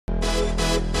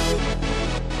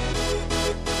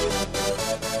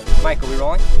Mike, are we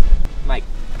rolling? Mike,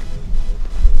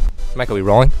 are we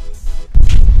rolling?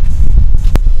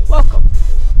 Welcome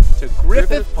to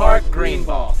Griffith Park Green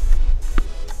Ball.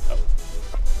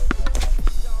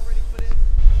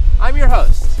 I'm your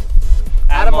host,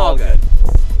 Adam Allgood.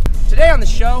 Today on the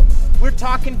show, we're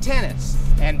talking tennis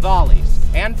and volleys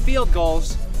and field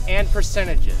goals and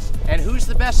percentages. And who's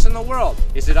the best in the world?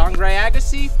 Is it Andre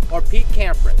Agassi or Pete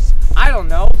Sampras? I don't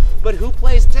know, but who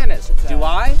plays tennis? Do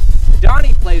I?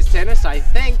 Donny plays tennis, I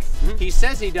think. He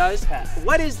says he does.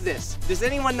 What is this? Does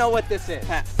anyone know what this is?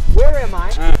 Where am I?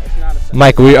 It's not a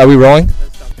Mike, are we rolling?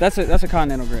 That's a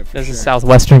continental grip. This is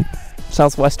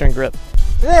southwestern grip.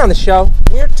 Today on the show,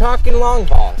 we're talking long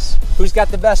balls. Who's got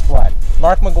the best one?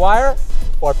 Mark McGuire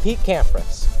or Pete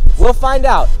Sampras? We'll find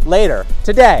out later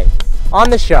today on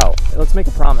the show. Let's make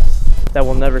a promise that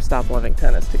we'll never stop loving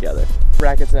tennis together.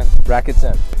 Rackets in. Rackets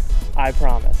in. I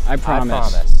promise. I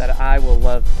promise. That I will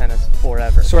love tennis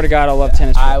forever. Swear to God, I'll love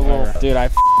tennis forever. I will. Dude, I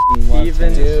love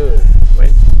tennis. Dude.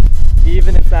 Wait.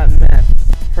 Even if that meant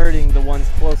hurting the ones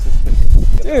closest to me.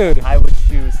 Dude. I would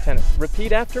choose tennis.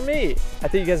 Repeat after me. I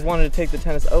think you guys wanted to take the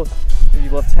tennis oath. If you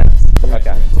love tennis.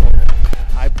 Okay.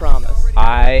 I promise.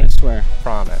 I swear.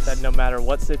 promise. That no matter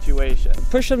what situation.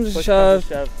 Push them to push shove.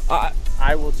 come to shove,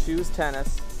 I will choose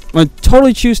tennis. I'm going to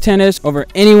totally choose tennis over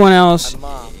anyone else. My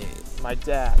mom, my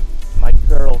dad, my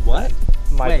girlfriend, What?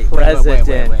 my Wait, president.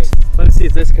 wait. Let's see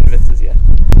if this convinces you.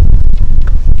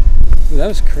 Ooh, that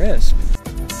was crisp.